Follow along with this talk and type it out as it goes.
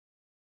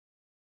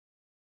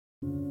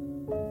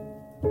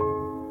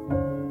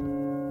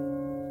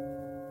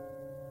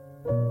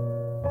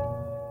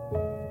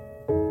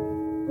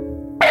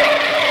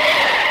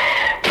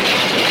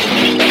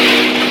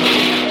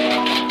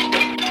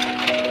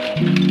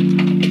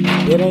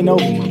It ain't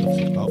over, motherfucker.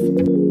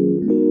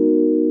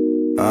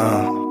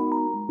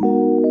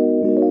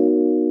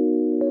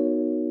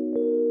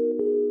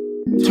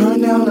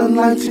 Turn down the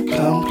lights and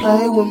come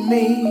play with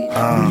me.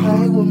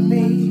 Play with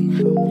me.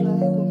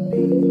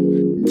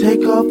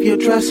 Take off your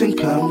dress and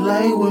come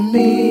lay with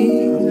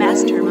me.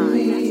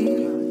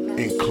 Mastermind.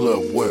 In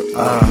club what?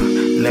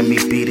 Let me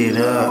beat it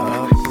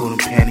up. Pull them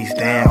panties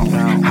down.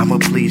 I'ma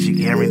please you,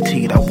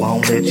 guaranteed I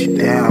won't let you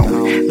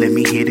down. Let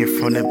me hit it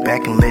from the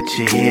back and let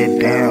your head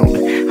down.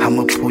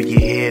 I'ma pull your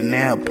hair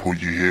now. Pull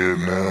your hair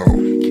now.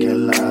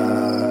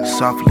 Killer.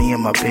 Softly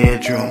in my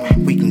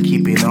bedroom, we can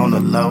keep it on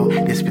the low.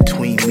 It's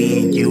between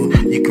me and you.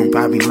 You can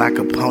ride me like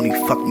a pony,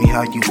 fuck me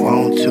how you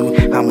want to.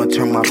 I'ma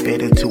turn my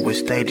bed into a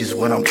stage, is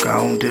what I'm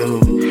gon'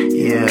 do.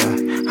 Yeah,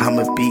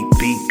 I'ma beat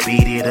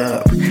it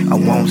up. I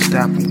won't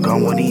stop, I'm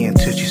going in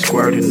till she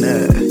squirting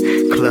up.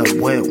 Club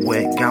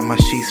wet, got my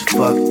sheets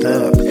fucked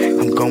up.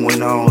 I'm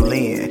going all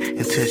in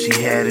until she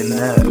had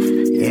enough.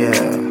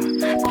 Yeah.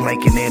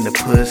 Planking in the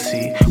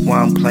pussy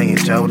while I'm playing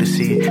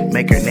Jodeci.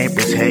 Make her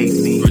neighbors hate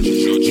me.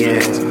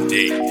 Yeah.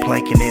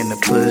 Planking in the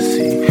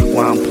pussy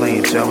while I'm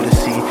playing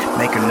Jodeci.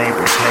 Make her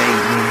neighbors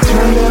hate me.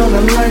 Turn down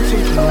the lights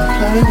and come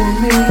play with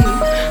me.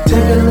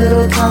 Take a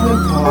little time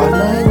and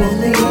parlay with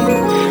me.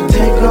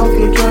 Take off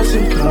your dress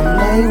and come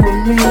lay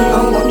with me. I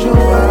want your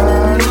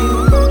body.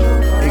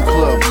 In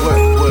club what?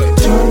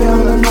 Turn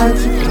down the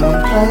lights and come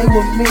play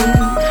with me.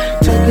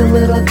 Take a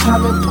little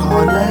time and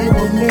parlay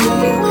with me.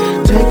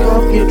 Take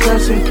off your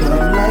dress and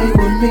come lay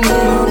with me. I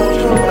want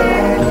your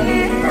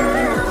body.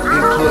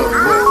 In club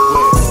what?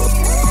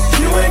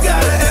 You ain't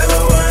gotta ever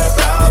worry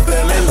about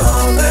feeling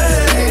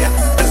lonely,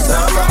 'cause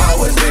I'ma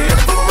always be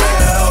here for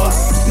real.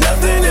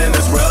 Nothing in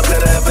this world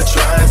could ever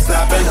try and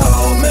stop and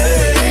hold me.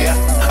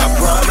 I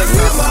promise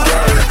I'ma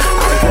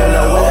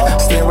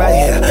stay right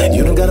here.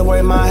 You don't gotta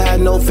worry, my hat,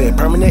 no fear.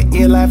 Permanent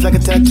in life like a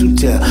tattoo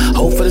tear.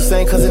 Hope for the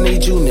same, cause I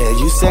need you near.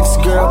 You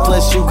sexy girl,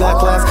 plus you got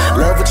class.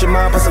 Love with your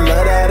mom, plus I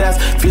love that ass.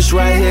 Fish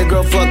right here,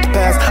 girl, fuck the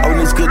past. All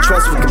needs good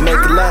trust, we can make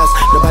it last.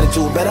 Nobody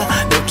do it better,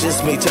 not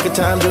just me. Take your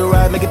time, do it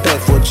right, make it pay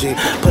for a G.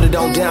 Put it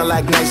on down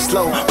like nice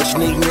slow. What you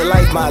need in your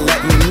life, might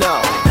let me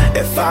know.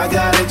 If I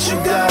got it, you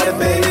got it,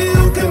 baby,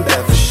 you can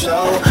bet for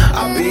sure.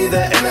 I'll be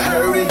there in a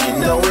hurry, you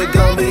know it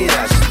gon' be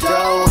at your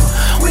door.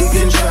 We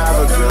can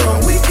travel, girl,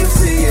 we can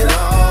see it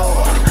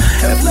all.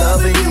 If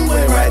loving you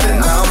ain't right,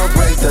 then I'ma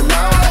break the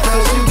law.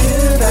 'Cause you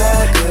give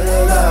that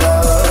good love,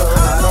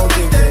 I don't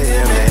think they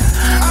hear me.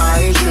 I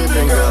ain't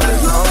tripping, girl,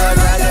 as long as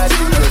I got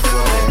you good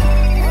for me.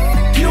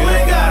 You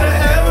ain't gotta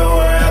ever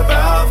worry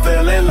about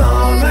feeling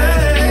lonely,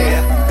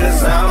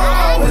 'cause I'ma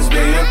always be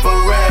here for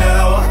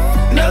real.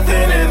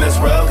 Nothing in this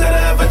world could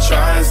ever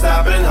try and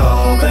stop and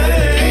hold me.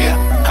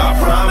 I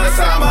promise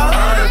I'm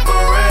 100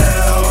 for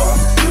real.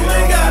 You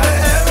ain't gotta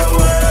ever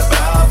worry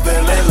about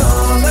feeling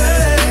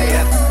lonely,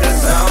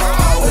 'cause I'ma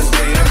always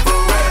be here for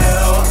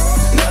real.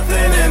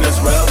 Nothing in this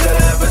world could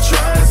ever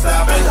try and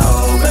stop and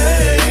hold me.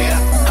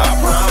 I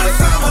promise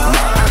I'm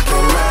 100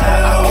 for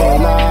real. I can't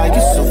lie,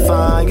 you so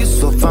fine, you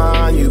so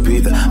fine. You be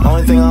the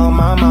only thing on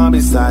my mind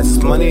besides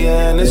this money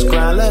and this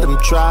grind. Let them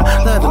try,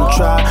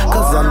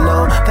 cause I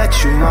know that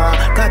you mine.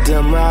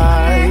 Goddamn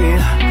right,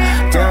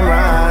 damn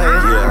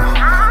right,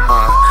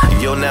 yeah.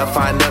 You'll never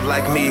find nothing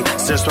like me.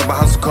 Search for my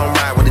hustle, come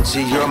ride with a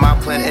G. You're my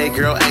plan A,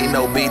 girl, ain't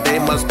no B. They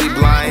must be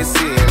blind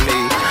seeing me.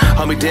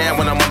 Hold me down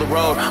when I'm on the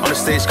road, on the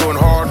stage going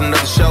hard,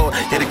 another show.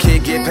 Yeah, the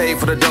kid get paid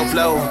for the dope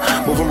flow.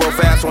 Moving real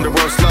fast on the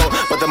road slow,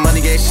 but the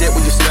money ain't shit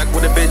when you stuck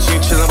with a bitch. You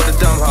chillin' with a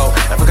dumb hoe.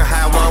 If I could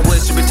have one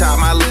wish, you be top of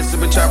my list. You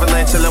be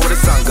traveling, chillin' where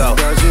the sun go.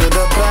 Cause you're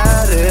the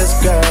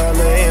baddest girl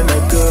in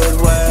a good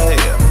way.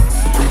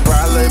 You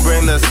probably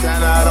bring the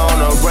sun out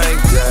on a break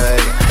day.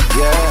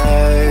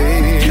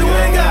 Yeah. You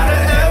ain't gotta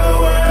ever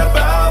worry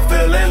about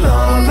feeling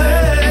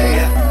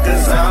lonely,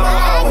 'cause I'ma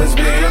always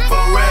be here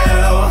for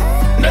real.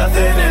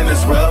 Nothing in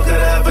this world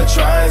could ever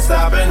try and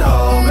stop and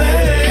hold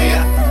me.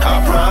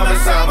 I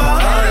promise I'm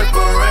 100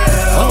 for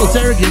real. Well, it's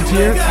Arrogant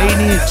here,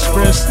 A&E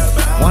Express,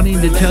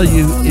 wanting to tell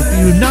you, if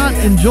you've not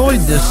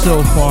enjoyed this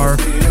so far,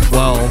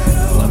 well,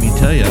 let me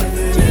tell you,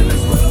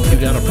 you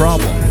got a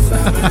problem.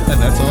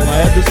 That's all I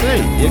have to say.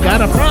 You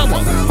got a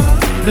problem.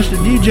 Mr.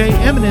 DJ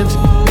Eminence.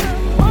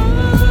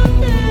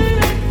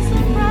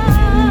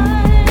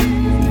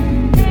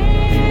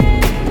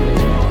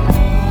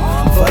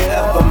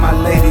 Forever my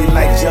lady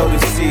like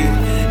Jodeci.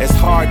 It's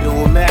hard to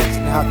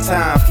imagine how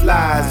time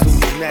flies when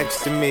you're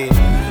next to me.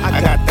 I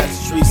got that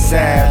street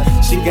sad,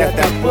 she got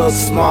that book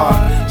smart.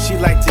 She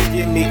like to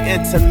give me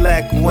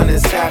intellect when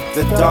it's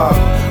after dark.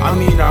 I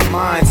mean our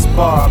minds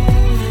spark.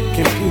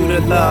 Computer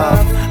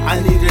love,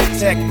 I need a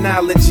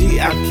technology,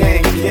 I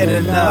can't get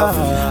enough.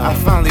 I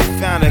finally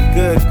found a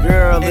good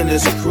girl in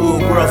this cruel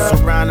world,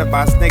 surrounded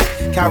by snakes,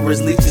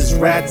 cowards, leeches,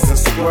 rats, and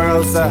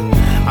squirrels.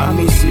 I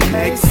mean, she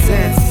makes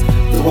sense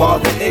through all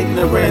the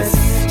ignorance.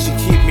 She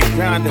keep me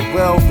grounded,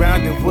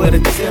 well-rounded with a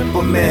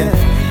temperament.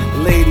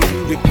 Lady,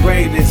 you the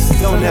greatest,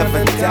 don't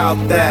ever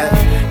doubt that.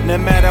 No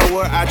matter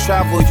where I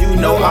travel, you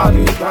know I'll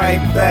be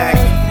right back.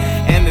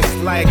 And it's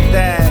like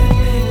that,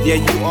 yeah,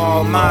 you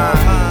all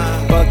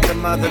mine. But the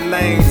them other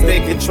lanes, they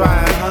could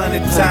try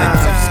 100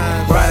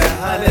 times, write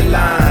 100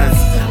 lines.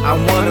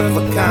 I'm one of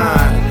a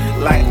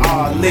kind, like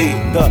Ali,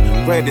 the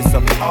greatest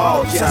of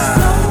all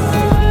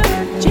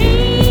time.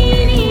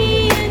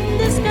 Genie in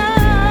the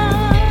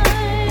sky,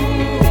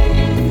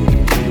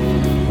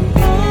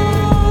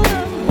 full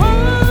of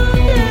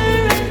wonder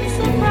and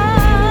surprise.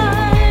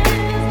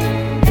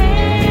 And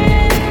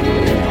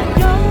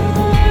you're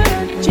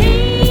a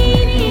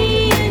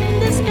genie in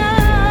the sky,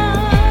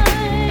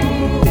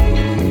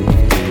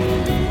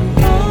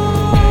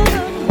 full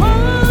of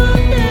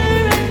wonder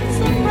and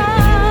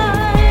surprise.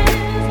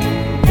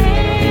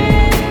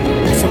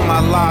 To my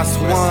lost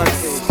ones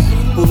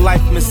who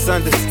life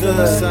misunderstood,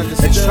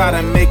 and try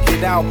to make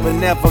it out but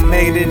never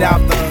made it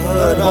out the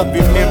hood. Hope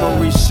your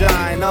memories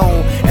shine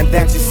on and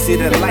that you see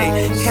the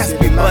light. Cats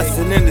be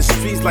busting in the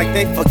streets like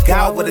they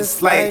forgot what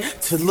it's like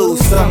to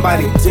lose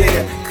somebody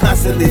dear,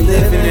 constantly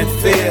living in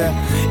fear.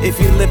 If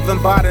you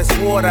living by the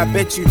sword, I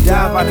bet you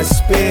die by the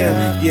spear.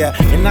 Yeah,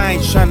 and I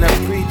ain't trying to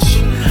preach,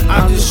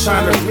 I'm just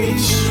trying to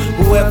reach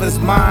whoever's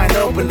mind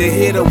open to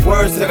hear the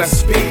words that I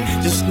speak.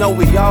 Just know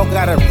we all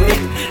gotta reap,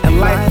 and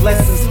life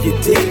lessons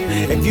get deep.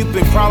 If you've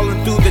been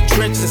crawling through the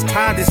trenches,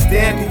 time to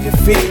stand to your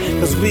feet.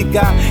 Cause we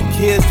got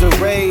kids to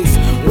raise,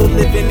 we're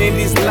living in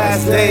these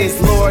last days.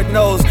 Lord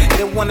knows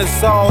they want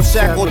us all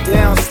shackled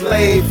down,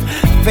 slave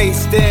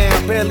face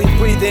down, barely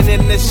breathing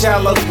in the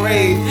shallow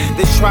grave.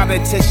 They try to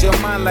test your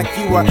mind like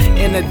you are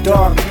in a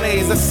dark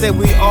place. I said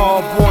we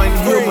all born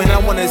human, I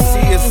wanna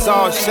see us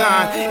all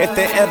shine. If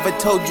they ever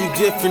told you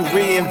different,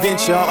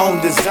 reinvent your own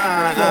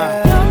design.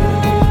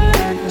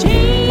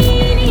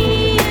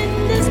 Genie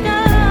in the sky,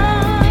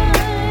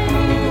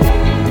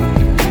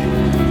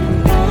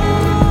 full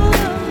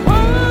of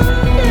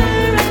wonder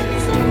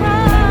and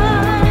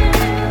surprise.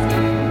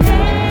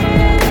 You're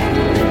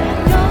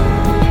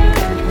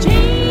a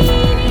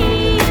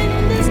genie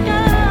in the sky,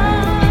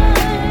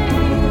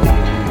 full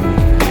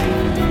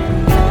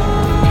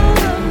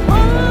of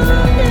wonder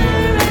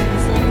and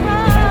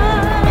surprise.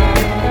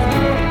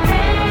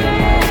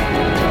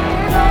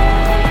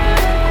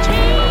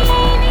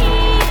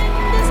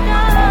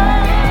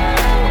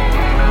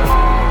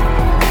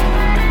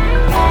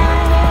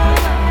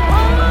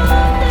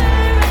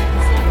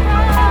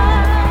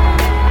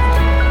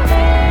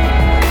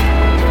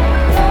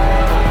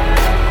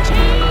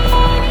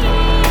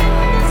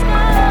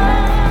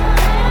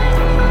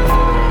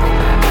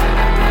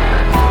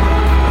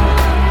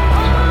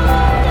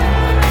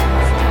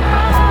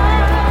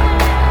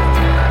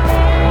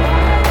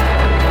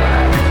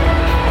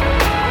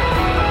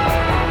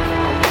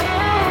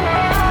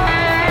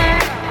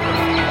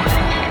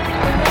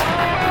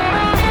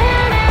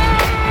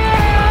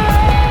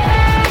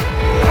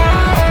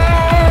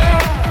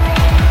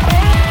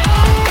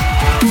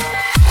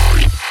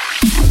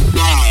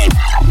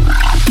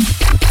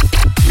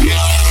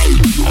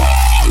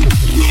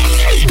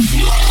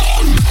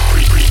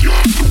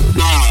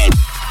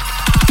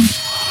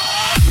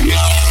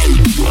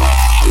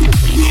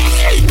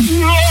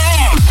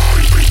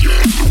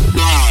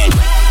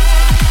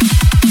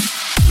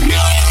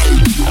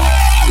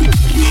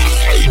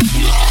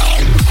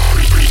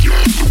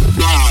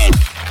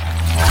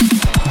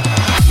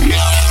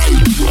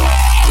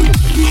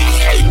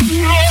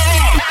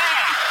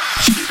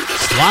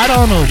 Slide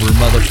on over,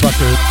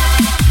 motherfucker.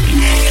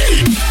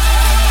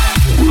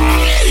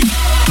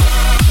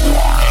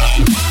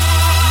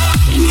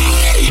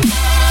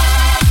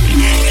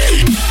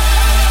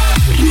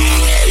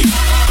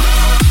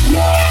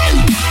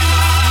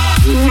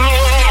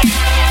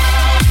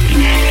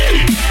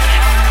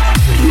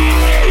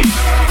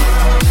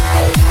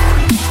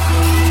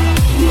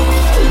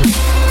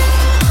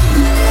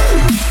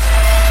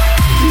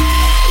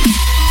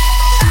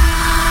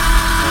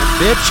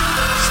 Bitch,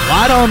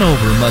 slide on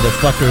over,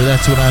 motherfucker.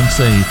 That's what I'm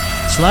saying.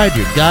 Slide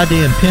your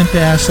goddamn pimp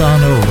ass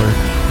on over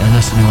and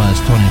listen to us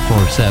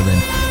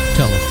 24/7.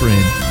 Tell a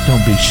friend.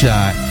 Don't be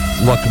shy.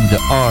 Welcome to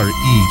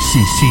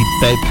RECC,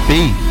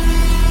 baby.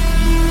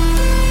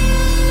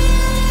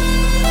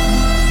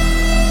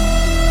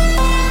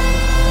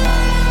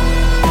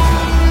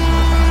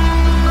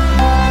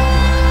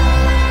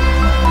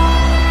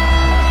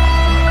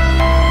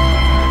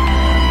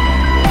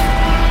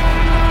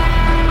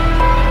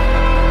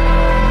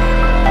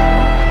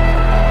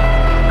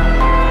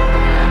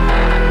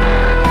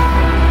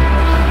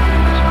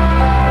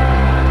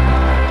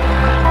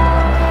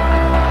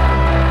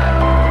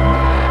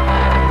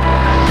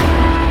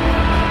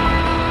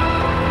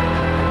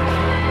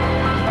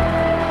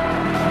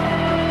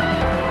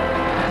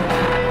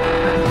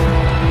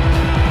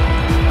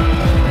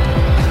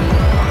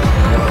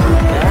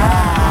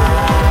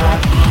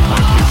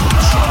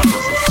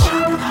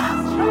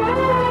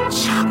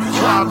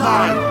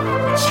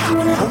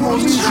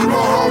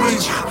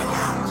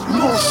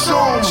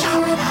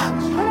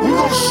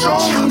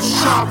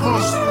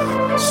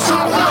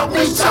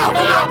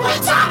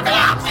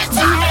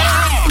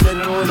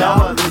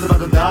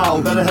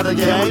 Better have the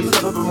game,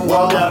 step up and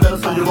walk out. Better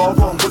say you roll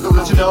from quick to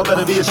let you know.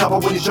 Better be a chopper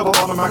when you show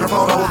up on the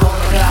microphone. I was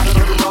rolling out of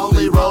the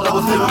lonely road. I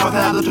was living my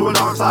path. brother to a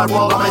dark side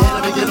world. I'ma hit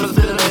him and get him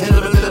spinning and hit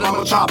him and then I'm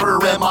a chopper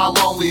in my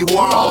lonely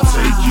world. I'll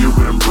take you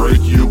and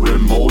break you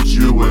and mold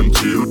you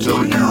into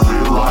till you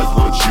realize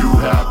what you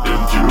have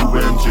been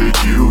doing to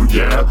you,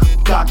 yeah.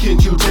 God, can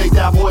you take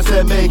that voice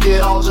and make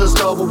it all just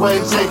go away?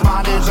 Take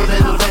my name, turn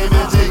it into fame,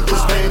 and take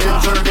this pain and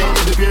turn it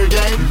into pure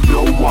game.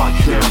 No, I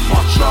can't,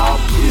 my child.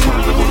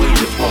 Trying to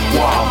believe it's my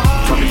wild.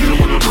 Trying to get him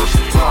with a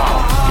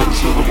versatile. Put a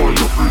sugar boy,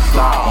 your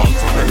freestyle.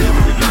 Trying to hit him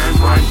in the game,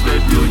 right? They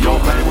feel your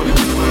pain when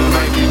it's in the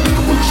night.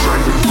 With the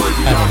strength and break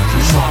it down.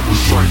 Side to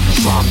strength,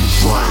 side to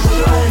strength.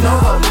 I ain't know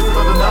about this,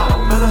 but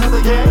now better hit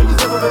the game, cause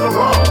never been a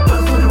wrong.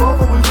 Better put it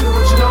over when you do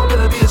what you know.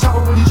 Better be a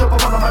chopper when you jump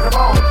up on the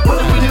microphone. What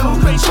do we do?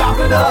 Chop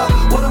it up.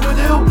 What do we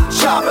do?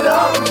 Chop it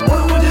up. What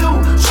do we do?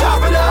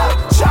 Chop it up.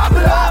 Chop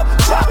it up.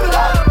 Chop it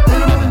up. They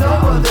don't even know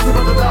what this is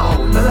about to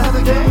know. Better have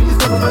the game, he's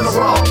never been a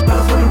wrong.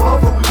 Better put it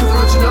over when you do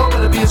what you know.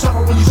 Better be a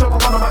chopper when you jump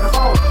up on the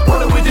microphone. What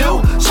do we do?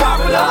 Chop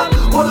it up.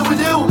 What do we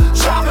do?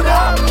 Chop it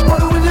up. What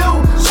do we do?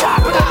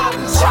 Chop it up.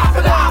 Chop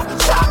it up.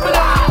 Chop it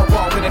up. I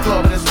walk in the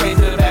club and it's straight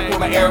to the back with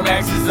my Air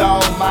Max is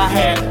on my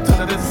hat.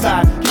 Turn it to the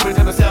side, keep it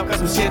to myself cause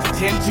some shit to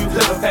tend to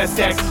flip a fast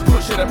stacks.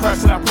 Push it and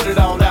press and I put it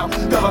all out.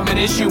 Government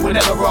issue will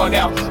never run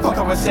out. Fuck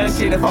on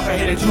recession and fuck I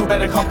hit it you.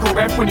 Better come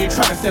correct when you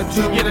try to step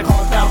two. Get the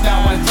calls out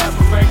now when it's time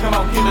for break. Come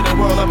on, give it the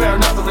world. I bear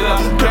nothing with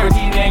up.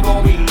 Guaranteed it ain't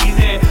gonna be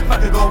easy. If I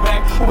could go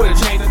back, I would've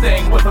changed the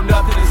thing. Went from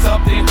nothing to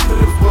something. But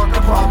it was work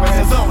in progress.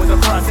 It's always a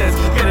process.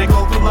 Gotta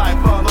go through life,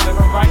 learning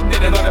from right,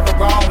 then learning from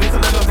wrong. It's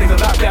a little thing that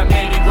knock that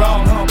man and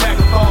grown. I'm back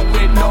and forth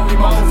with no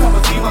remorse. Some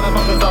of these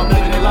motherfuckers are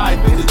living their life.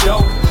 It's a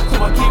joke. So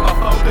I keep my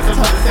focus and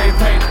try to save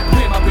pain.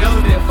 Pay my bills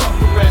and then fuck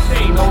the rest.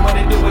 Ain't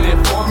nobody doing it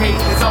for me.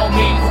 It's all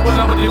me. What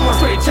I'm gonna do is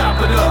straight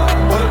chop it up.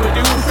 What I'm gonna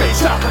do is straight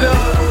chop it up.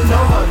 No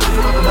one, you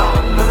never know.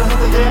 Better hit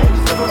the game,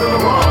 he's never been a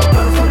wrong.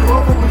 Better put it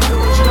over when you do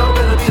what you know.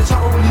 Better be a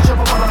chopper when you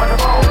jump up on the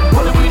microphone.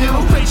 What do we do?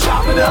 Straight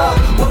chop it up.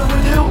 What do we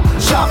do?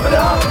 Chop it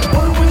up.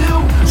 What do we do?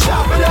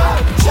 Chop it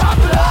up.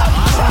 Chop it up.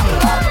 Chop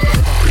it up.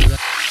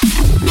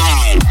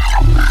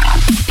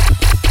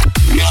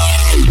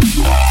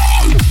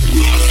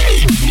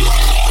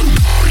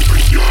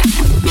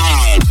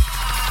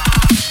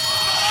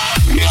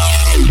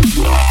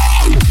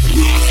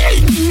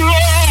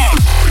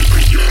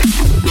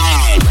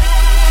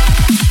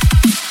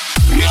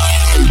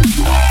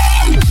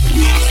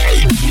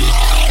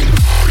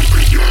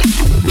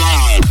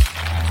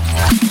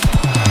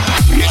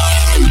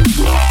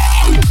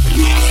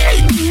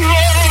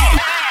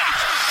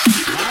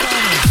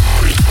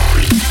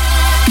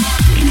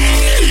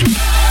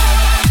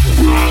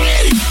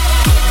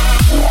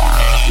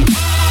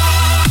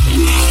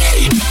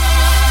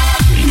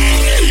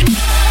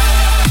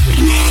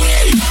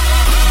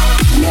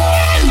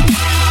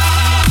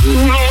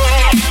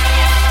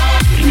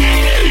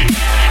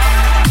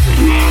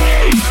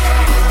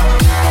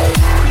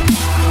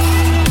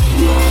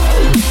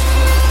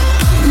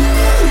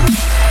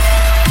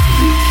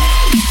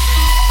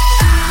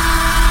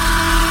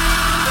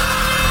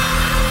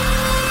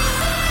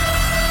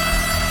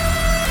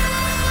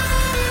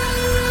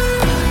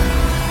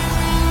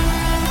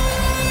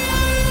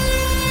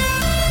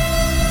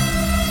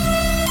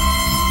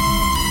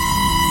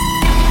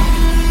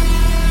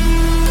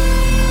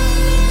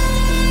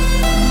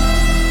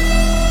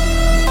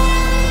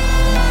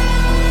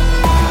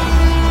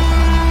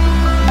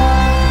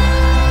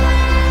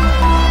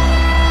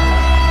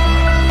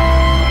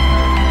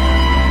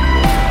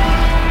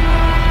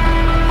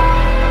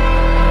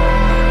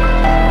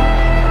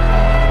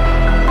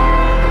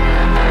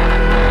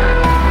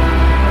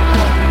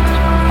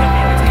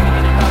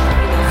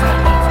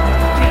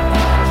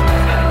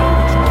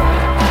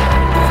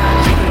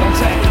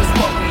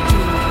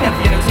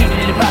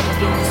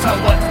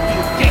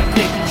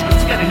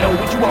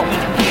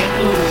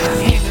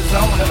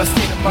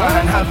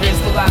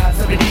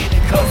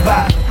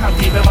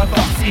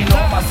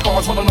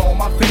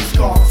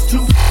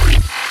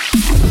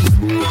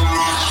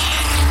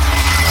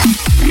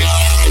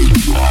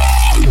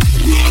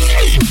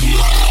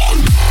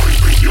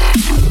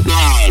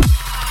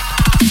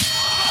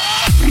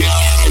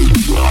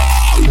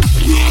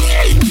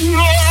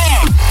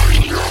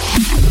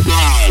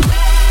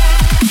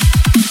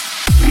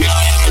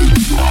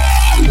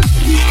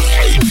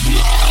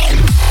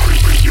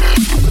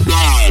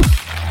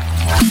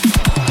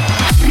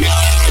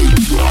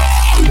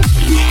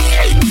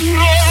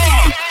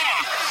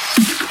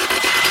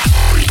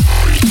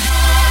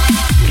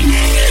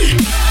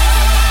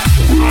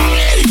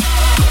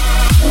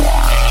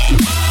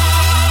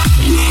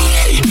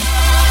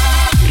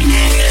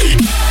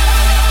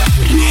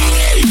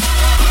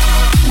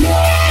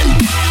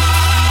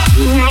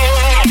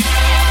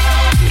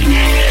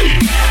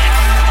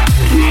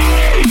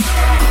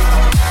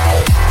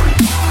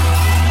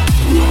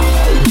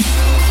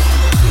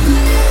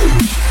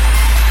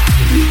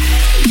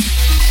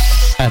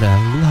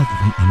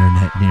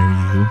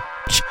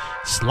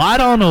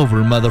 Slide on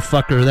over,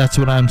 motherfucker. That's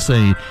what I'm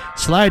saying.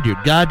 Slide your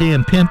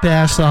goddamn pimp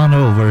ass on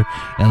over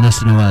and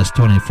listen to us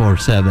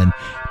 24/7.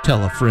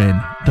 Tell a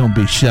friend. Don't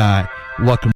be shy. Welcome.